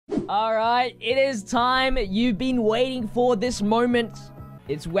Alright, it is time. You've been waiting for this moment.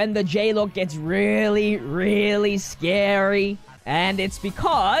 It's when the Jlocke gets really, really scary. And it's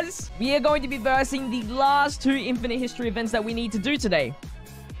because we are going to be versing the last two Infinite History events that we need to do today.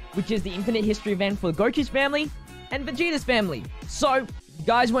 Which is the Infinite History event for Goku's family and Vegeta's family. So, you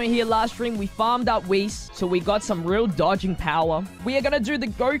guys weren't here last stream. We farmed up Whis, so we got some real dodging power. We are going to do the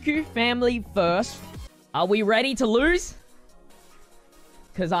Goku family first. Are we ready to lose?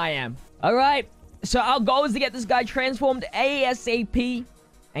 Because I am. Alright, so our goal is to get this guy transformed ASAP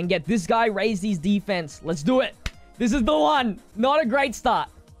and get this guy raised his defense. Let's do it. This is the one. Not a great start.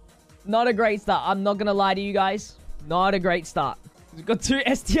 Not a great start. I'm not going to lie to you guys. Not a great start. We've got two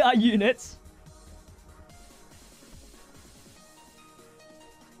STR units.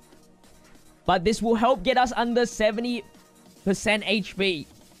 But this will help get us under 70% HP.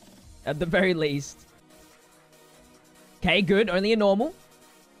 At the very least. Okay, good. Only a normal.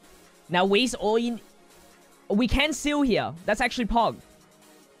 Now, Whis, we can seal here. That's actually Pog.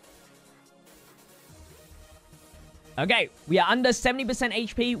 Okay, we are under 70%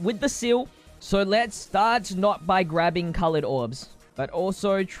 HP with the seal. So let's start not by grabbing colored orbs, but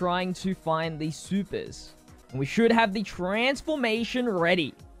also trying to find the supers. And we should have the transformation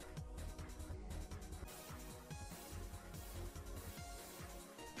ready.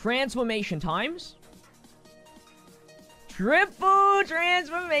 Transformation times. Triple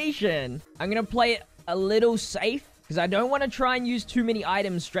transformation. I'm going to play it a little safe because I don't want to try and use too many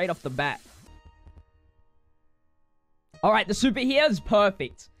items straight off the bat. Alright, the super here is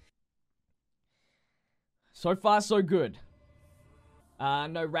perfect. So far, so good.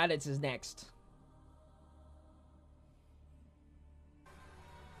 No, Raditz is next.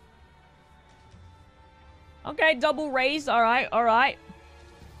 Okay, double raise. Alright, alright.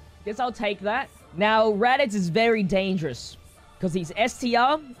 Guess I'll take that. Now, Raditz is very dangerous because he's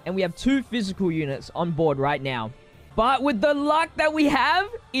STR and we have two physical units on board right now. But with the luck that we have,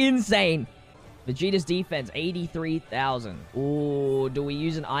 insane. Vegeta's defense, 83,000. Ooh, do we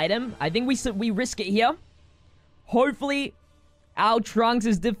use an item? I think we risk it here. Hopefully, our Trunks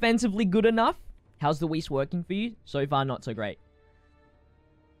is defensively good enough. How's the Whis working for you? So far, not so great.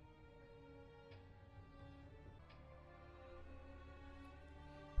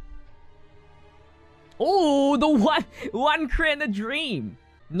 Oh, the one crit in a dream.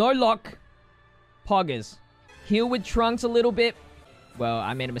 No lock. Poggers. Heal with Trunks a little bit. Well,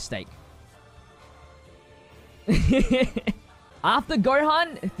 I made a mistake. After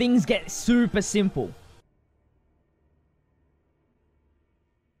Gohan, things get super simple.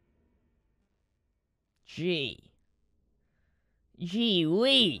 Gee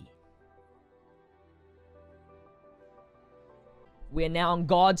wee. We're now on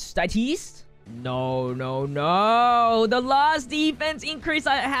God's status. No. The last defense increase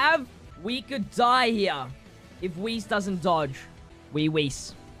I have. We could die here. If Whis doesn't dodge. We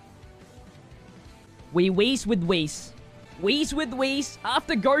Whis. We Whis with Whis. Whis with Whis.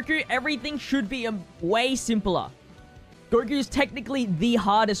 After Goku, everything should be way simpler. Goku is technically the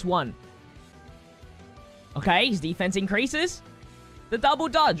hardest one. Okay, his defense increases. The double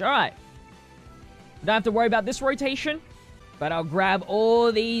dodge, alright. Don't have to worry about this rotation. But I'll grab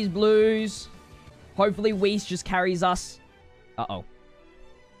all these blues. Hopefully Whis just carries us. Uh-oh.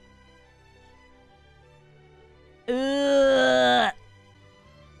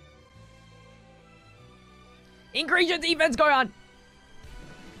 Increase your defense, Gohan.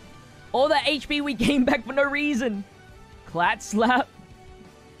 All the HP we gained back for no reason. Clat slap.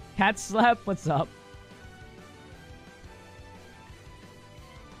 Cat slap. What's up?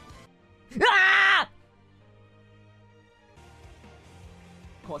 Ah!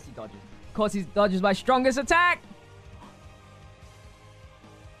 Of course he dodges. Of course he dodges my strongest attack.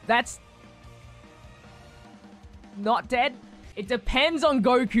 That's not dead. It depends on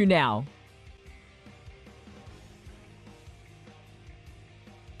Goku now.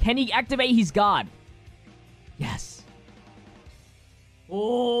 Can he activate his guard? Yes.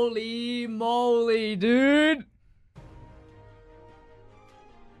 Holy moly, dude.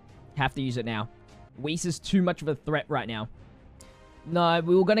 Have to use it now. Whis is too much of a threat right now. No,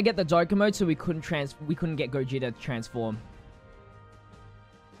 we were gonna get the Dokkan mode, so we couldn't get Gogeta to transform.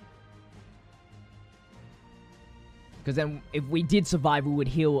 Because then, if we did survive, we would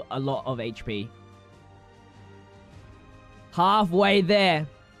heal a lot of HP. Halfway there.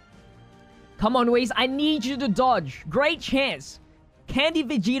 Come on, Whis. I need you to dodge. Great chance. Candy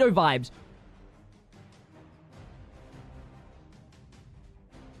Vegito vibes.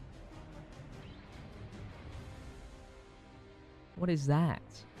 What is that?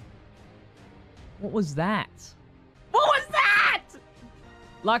 What was that? What was that?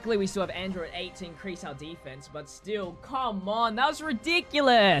 Luckily, we still have Andrew at 8 to increase our defense, but still, come on. That was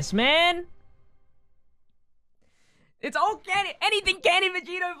ridiculous, man. It's all candy. Anything candy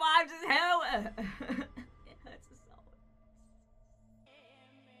Vegito vibes as hell. It hurts the soul.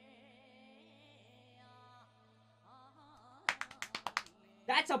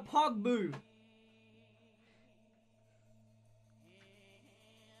 That's a pog move.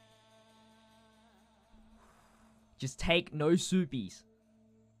 Just take no soupies.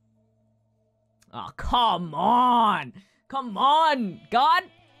 Oh, come on. Come on, God.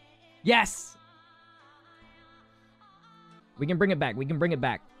 Yes. We can bring it back. We can bring it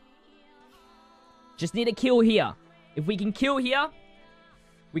back. Just need a kill here. If we can kill here,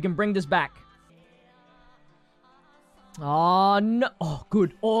 we can bring this back. Oh, no. Oh,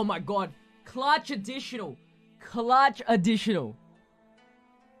 good. Oh, my God. Clutch additional. Clutch additional.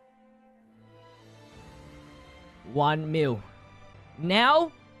 1 mil.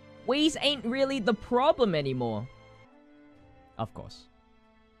 Now, Whis ain't really the problem anymore. Of course.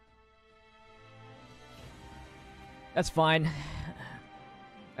 That's fine.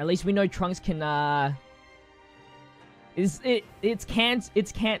 At least we know Trunks can, it's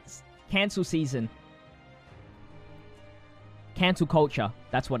cancel season. Cancel culture.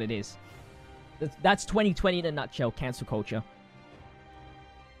 That's what it is. That's 2020 in a nutshell. Cancel culture.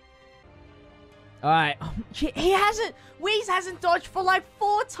 Alright. He hasn't... Whis hasn't dodged for like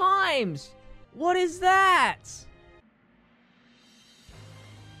 4 times. What is that?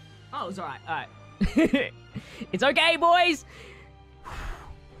 Oh, it's alright. Alright. It's okay, boys.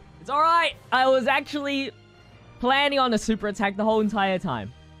 It's alright. I was actually planning on a super attack the whole entire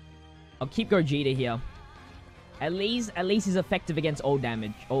time. I'll keep Vegito here. At least he's effective against all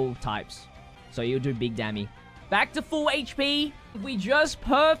damage, all types. So you'll do big damage. Back to full HP. If we just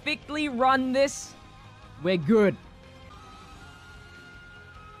perfectly run this, we're good.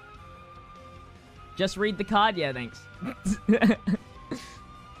 Just read the card? Yeah, thanks.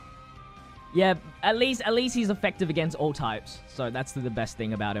 Yeah, at least he's effective against all types. So that's the best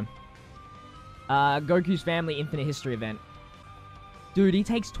thing about him. Goku's Family Infinite History event. Dude, he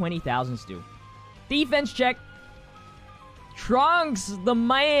takes 20,000 still. Defense check. Trunks, the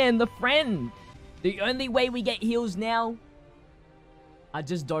man, the friend. The only way we get heals now are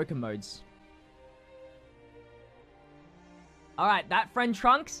just Dokkan modes. Alright, that friend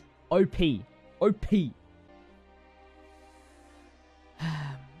Trunks, OP. OP.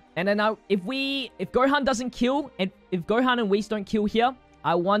 And then now, if Gohan doesn't kill, and if Gohan and Whis don't kill here,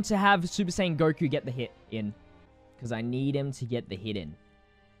 I want to have Super Saiyan Goku get the hit in. Because I need him to get the hit in.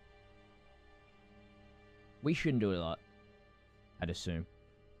 We shouldn't do it a lot, I'd assume.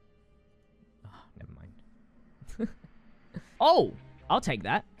 Oh, never mind. Oh, I'll take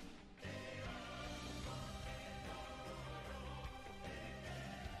that.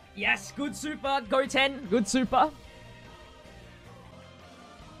 Yes, good super. Go 10. Good super.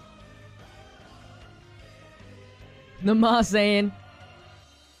 Namar saying,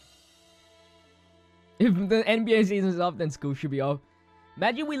 if the NBA season is up, then school should be off.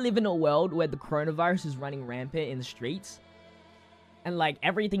 Imagine we live in a world where the coronavirus is running rampant in the streets. And like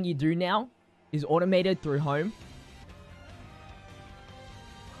everything you do now is automated through home.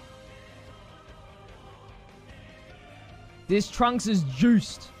 This Trunks is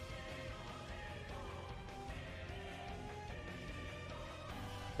juiced.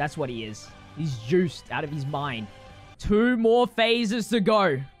 That's what he is. He's juiced out of his mind. 2 more phases to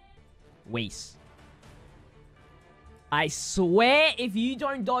go. Whis. I swear if you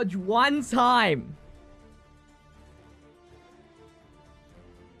don't dodge 1 time.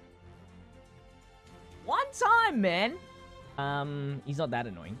 One time, man. He's not that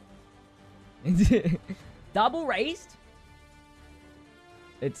annoying. Double raised.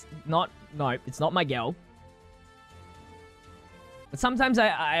 It's not, no, it's not my girl. But sometimes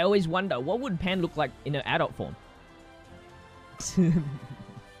I always wonder, what would Pan look like in her adult form?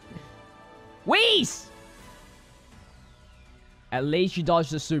 Whis! At least you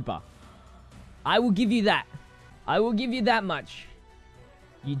dodged the super. I will give you that. I will give you that much.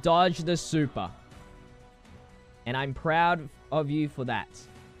 You dodged the super. And I'm proud of you for that.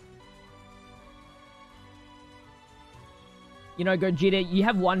 You know, Gogeta, you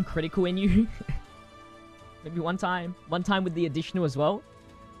have 1 critical in you. Maybe 1 time. 1 time with the additional as well.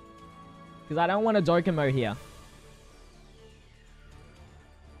 Because I don't want a Dokkan mode here.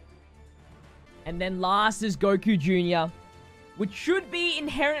 And then last is Goku Jr., which should be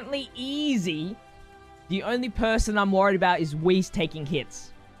inherently easy. The only person I'm worried about is Whis taking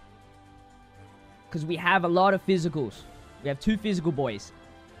hits. Because we have a lot of physicals. We have 2 physical boys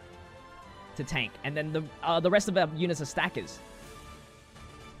to tank. And then the rest of our units are stackers.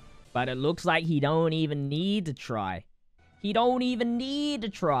 But it looks like he don't even need to try. He don't even need to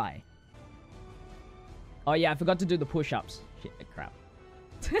try. Oh yeah, I forgot to do the push-ups. Shit, crap.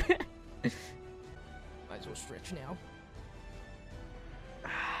 Might as well stretch now.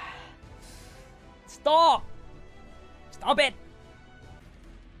 Stop! Stop it!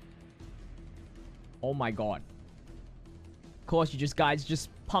 Oh my god. Of course, you guys just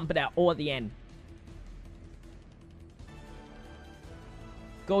pump it out all at the end.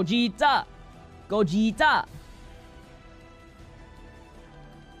 Gogeta! Gogeta!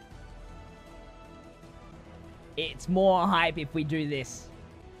 It's more hype if we do this.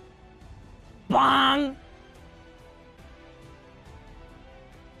 Bang!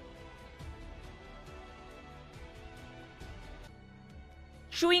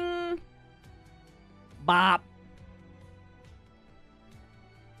 Swing! Bop!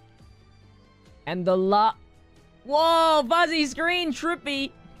 And the Whoa! Fuzzy screen!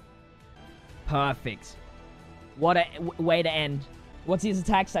 Trippy! Perfect. What a way to end. What's his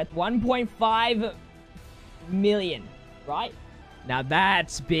attack set? 1.5 million, right? Now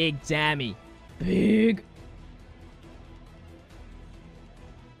that's big, Dammy. Big.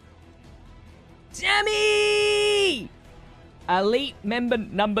 Dammy! Elite member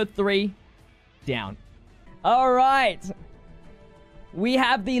number 3 down. All right. We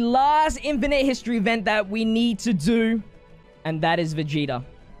have the last infinite history event that we need to do, and that is Vegeta.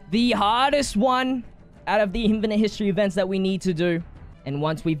 The hardest one out of the infinite history events that we need to do. And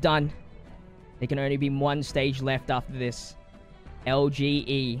once we've done, there can only be one stage left after this.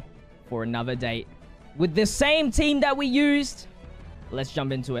 LGE for another date. With the same team that we used, let's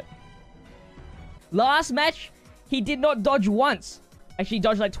jump into it. Last match, he did not dodge once. Actually, he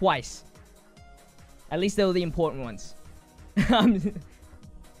dodged like twice. At least they were the important ones.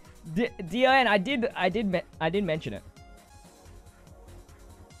 Dion, I did mention it.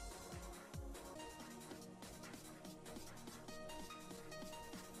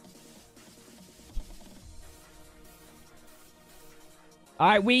 All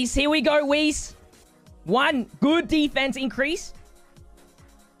right, Whis, here we go, Whis. 1 good defense increase.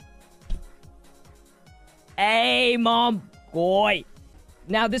 Hey, mom, boy.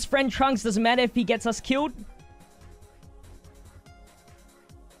 Now, this friend Trunks doesn't matter if he gets us killed.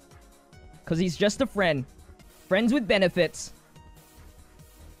 Because he's just a friend. Friends with benefits.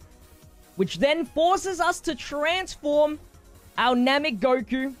 Which then forces us to transform our Namek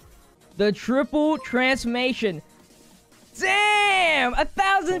Goku. The triple transformation. Damn!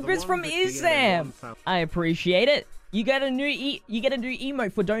 1,000 bits from Isam. I appreciate it. You get a new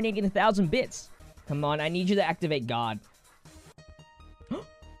emote for donating 1,000 bits. Come on, I need you to activate guard.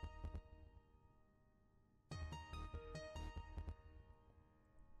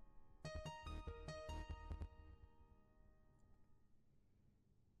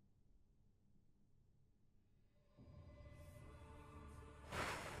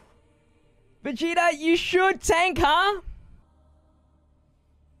 Vegeta, you should tank, huh?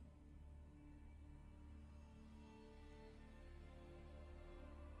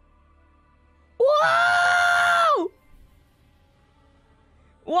 Whoa!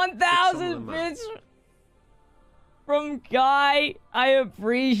 1,000 bits from Guy. I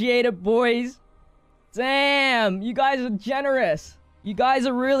appreciate it, boys. Damn, you guys are generous. You guys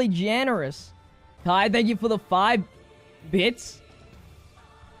are really generous. Kai, thank you for the 5 bits.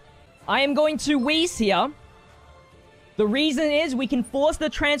 I am going to Whis here. The reason is we can force the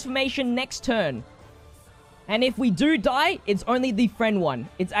transformation next turn. And if we do die, it's only the friend one.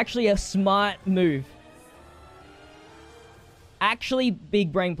 It's actually a smart move. Actually,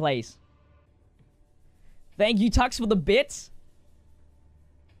 big brain plays. Thank you, Tux, for the bits.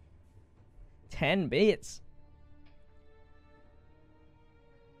 10 bits.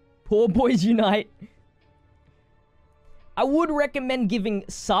 Poor boys unite. I would recommend giving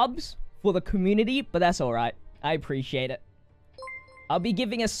subs for the community, but that's alright. I appreciate it. I'll be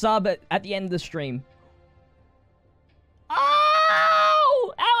giving a sub at the end of the stream.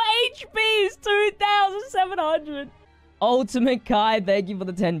 Oh! Our HP is 2,700. Ultimate Kai, thank you for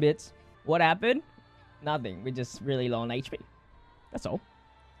the 10 bits. What happened? Nothing. We're just really low on HP. That's all.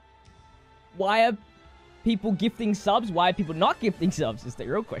 Why are people gifting subs? Why are people not gifting subs? Is the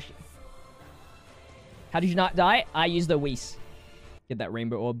real question. How did you not die? I used the Whis. Get that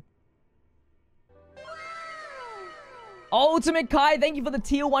rainbow orb. Ultimate Kai, thank you for the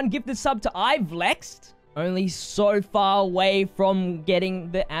tier 1 gifted sub to Ivlexed. Only so far away from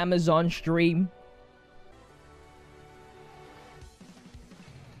getting the Amazon stream.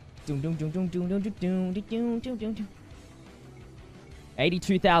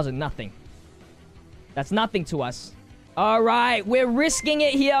 82,000, nothing. That's nothing to us. All right, we're risking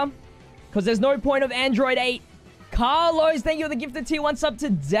it here because there's no point of Android 8. Carlos, thank you for the gifted tier 1 sub to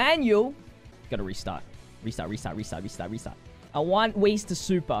Daniel. Gotta restart. Restart. I want Whis to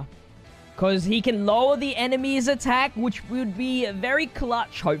super because he can lower the enemy's attack, which would be very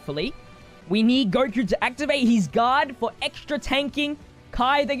clutch, hopefully. We need Goku to activate his guard for extra tanking.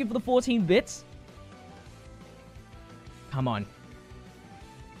 Kai, thank you for the 14 bits. Come on.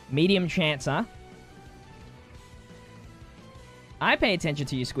 Medium chance, huh? I pay attention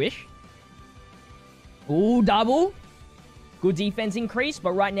to you, Squish. Ooh, double. Good defense increase,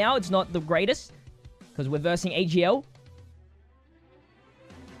 but right now it's not the greatest because we're versing AGL.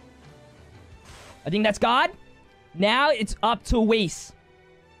 I think that's guard. Now it's up to Whis.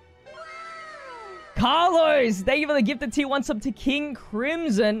 Carlos, thank you for the gifted tier 1 sub to King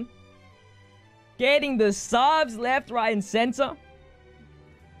Crimson. Getting the subs left, right, and center.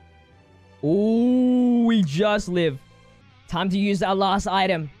 Ooh, we just live. Time to use our last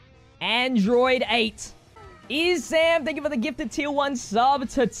item. Android 8. Sam, thank you for the gifted tier 1 sub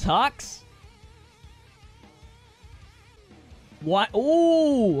to Tux. What?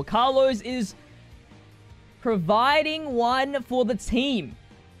 Ooh, Carlos is providing one for the team.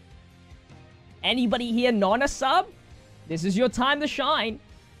 Anybody here not a sub? This is your time to shine.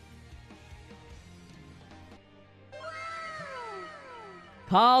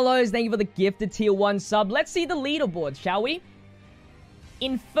 Carlos, thank you for the gifted tier 1 sub. Let's see the leaderboard, shall we?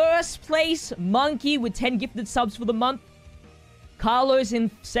 In first place, Monkey with 10 gifted subs for the month. Carlos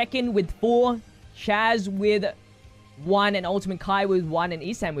in second with 4. Chaz with 1. And Ultimate Kai with 1. And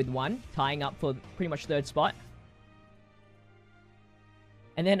Isam with 1. Tying up for pretty much third spot.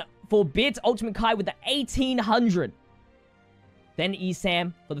 And then for bits, Ultimate Kai with the 1800. Then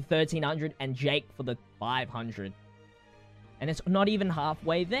Isam for the 1300. And Jake for the 500. And it's not even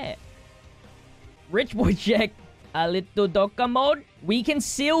halfway there. Rich Boy check. A little Dokkan mode. We can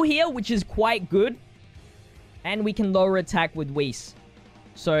seal here, which is quite good. And we can lower attack with Whis.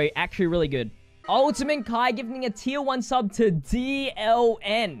 So, actually really good. Ultimate Kai giving a tier 1 sub to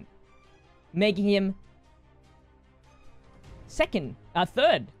DLN. Making him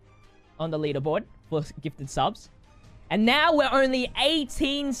third on the leaderboard for gifted subs. And now we're only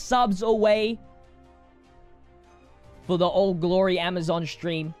 18 subs away for the All Glory Amazon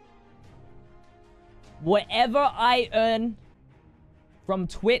stream. Whatever I earn from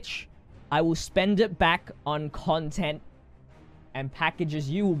Twitch, I will spend it back on content and packages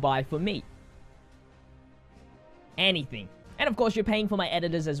you will buy for me. Anything. And of course, you're paying for my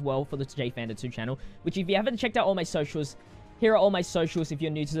editors as well for the JPhanta 2 channel, which if you haven't checked out all my socials, here are all my socials if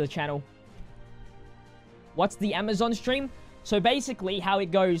you're new to the channel. What's the Amazon stream? So basically, how it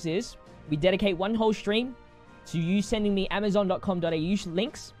goes is, we dedicate one whole stream to you sending me amazon.com.au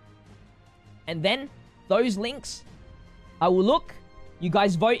links. And then, those links, I will look. You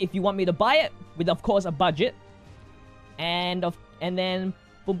guys vote if you want me to buy it, with of course a budget. And then,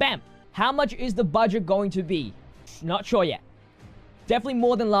 boom, bam. How much is the budget going to be? Not sure yet. Definitely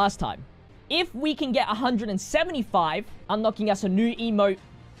more than last time. If we can get 175, unlocking us a new emote,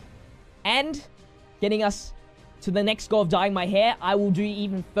 and getting us to the next goal of dyeing my hair, I will do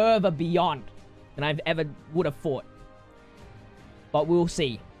even further beyond than I've ever would have thought. But we'll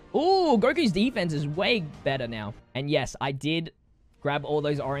see. Ooh, Goku's defense is way better now. And yes, I did grab all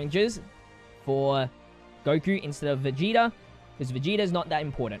those oranges for Goku instead of Vegeta, because Vegeta is not that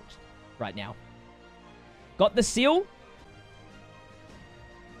important right now. Got the seal.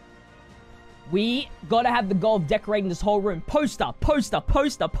 We gotta have the goal of decorating this whole room. Poster, poster,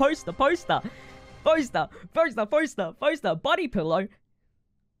 poster, poster, poster. Poster, poster, poster, poster. Body pillow.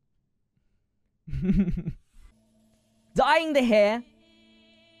 Dyeing the hair.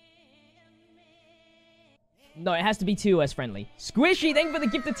 No, it has to be TOS friendly. Squishy, thank you for the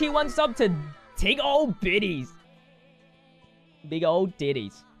gifted tier 1 sub to Big Old Biddies. Big old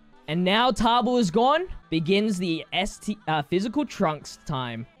ditties. And now Tabo is gone, begins the physical trunks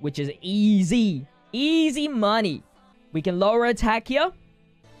time, which is easy. Easy money. We can lower attack here.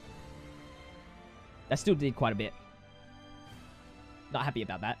 That still did quite a bit. Not happy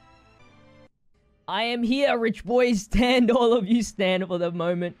about that. I am here, rich boys. Stand, all of you stand for the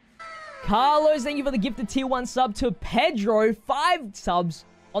moment. Carlos, thank you for the gifted tier 1 sub to Pedro. 5 subs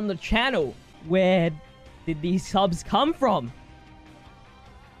on the channel. Where did these subs come from?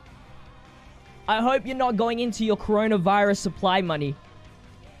 I hope you're not going into your coronavirus supply money.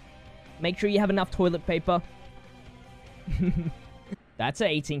 Make sure you have enough toilet paper. That's an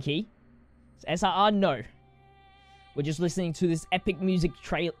 18 key. It's SRR? No. We're just listening to this epic music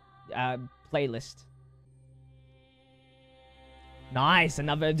playlist. Nice,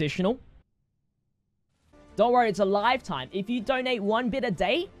 another additional. Don't worry, it's a lifetime. If you donate 1 bit a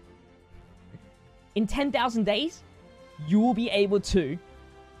day, in 10,000 days, you will be able to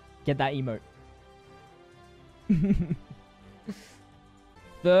get that emote.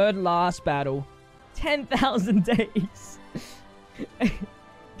 Third last battle. 10,000 days.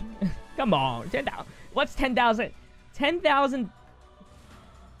 Come on. 10,000. What's 10,000? 10,000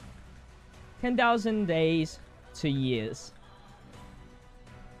 days to years.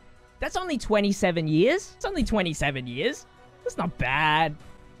 That's only 27 years. It's only 27 years. That's not bad.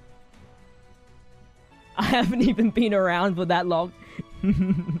 I haven't even been around for that long.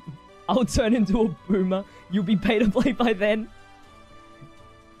 I'll turn into a boomer. You'll be pay to play by then.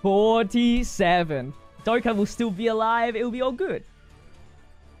 47. Dokkan will still be alive. It'll be all good.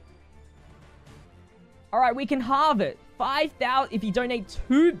 Alright, we can halve it. 5,000. If you donate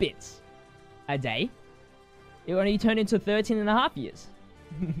 2 bits a day, it will only turn into 13.5 years.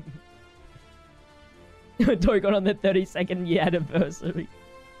 Dokkan on the 32nd year anniversary.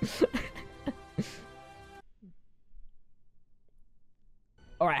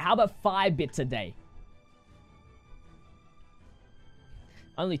 Alright, how about 5 bits a day?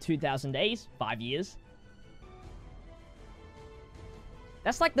 Only 2,000 days, 5 years.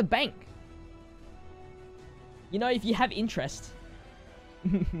 That's like the bank. You know, if you have interest.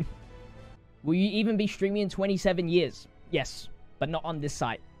 Will you even be streaming in 27 years? Yes, but not on this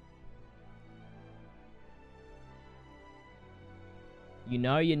site. You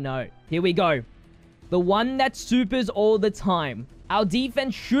know, you know. Here we go. The one that supers all the time. Our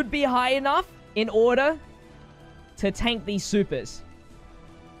defense should be high enough in order to tank these supers.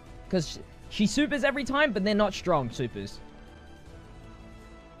 Because she supers every time, but they're not strong supers.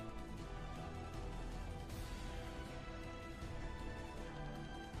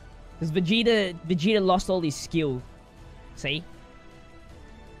 Because Vegeta lost all his skill. See?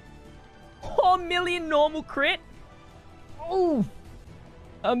 Oh, million normal crit? Ooh.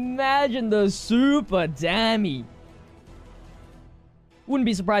 Imagine the super dammy. Wouldn't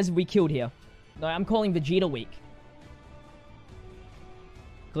be surprised if we killed here. No, I'm calling Vegeta weak.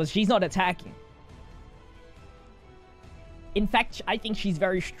 Because she's not attacking. In fact, I think she's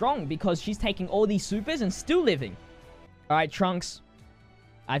very strong because she's taking all these supers and still living. Alright, Trunks.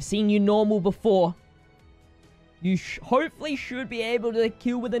 I've seen you normal before. You hopefully should be able to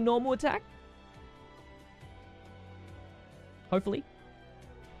kill with a normal attack. Hopefully.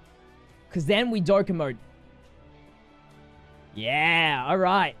 Because then we Dokkan mode. Yeah,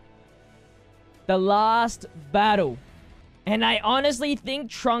 alright. The last battle. And I honestly think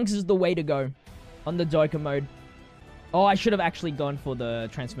Trunks is the way to go on the Dokkan mode. Oh, I should have actually gone for the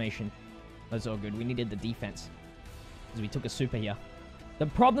transformation. That's all good. We needed the defense. Because we took a super here. The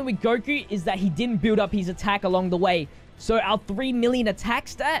problem with Goku is that he didn't build up his attack along the way. So our 3 million attack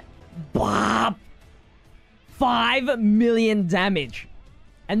stat... Blah! 5 million damage.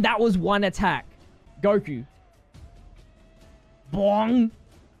 And that was one attack. Goku. Bong.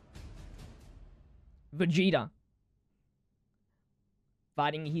 Vegeta.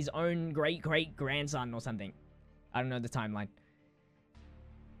 Fighting his own great-great-grandson or something. I don't know the timeline.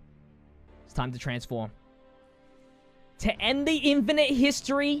 It's time to transform. To end the infinite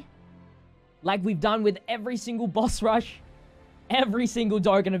history, like we've done with every single boss rush, every single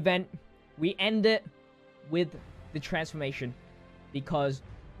Dokkan event, we end it with the transformation. Because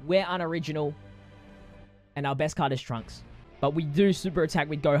we're unoriginal, and our best card is Trunks. But we do super attack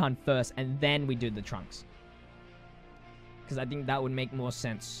with Gohan first, and then we do the Trunks. Because I think that would make more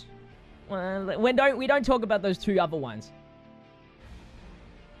sense. Well, we don't talk about those 2 other ones.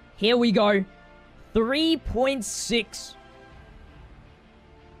 Here we go. 3.6.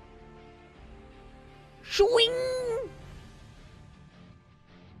 Swing!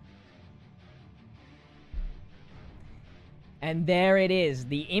 And there it is.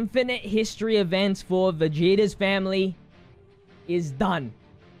 The infinite history event for Vegeta's family is done.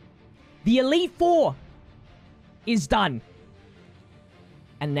 The Elite Four is done.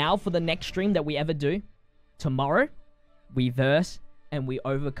 And now for the next stream that we ever do. Tomorrow, we verse and we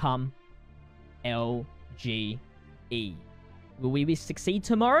overcome LGE. Will we succeed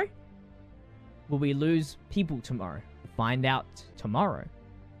tomorrow? Will we lose people tomorrow? We'll find out tomorrow.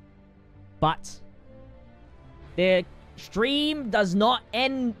 But the stream does not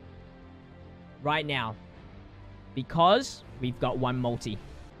end right now. Because we've got one multi.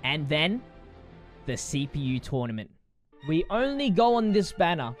 And then the CPU tournament. We only go on this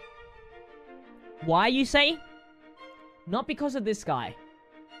banner. Why, you say? Not because of this guy.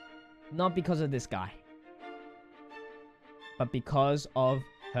 Not because of this guy. But because of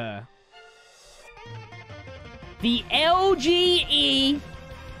her. The LGE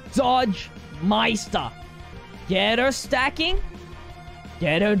Dodge Meister. Get her stacking.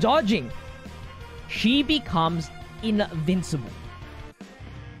 Get her dodging. She becomes invincible.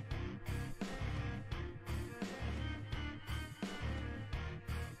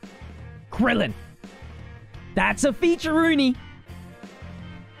 Krillin. That's a feature, Rooney.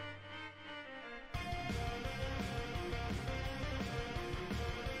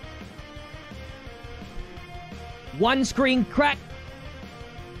 One screen crack.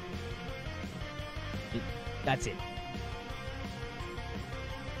 That's it.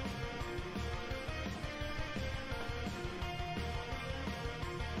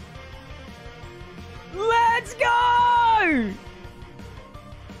 Let's go!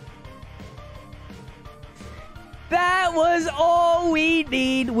 That was all we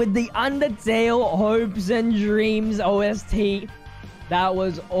need with the Undertale Hopes and Dreams OST. That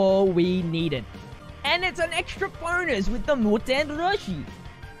was all we needed. And it's an extra bonus with the Mutan Roshi.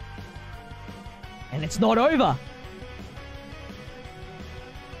 And it's not over.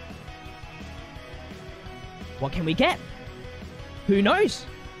 What can we get? Who knows?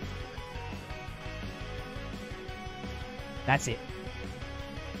 That's it.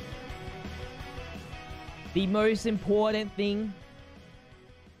 The most important thing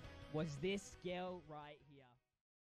was this girl right here.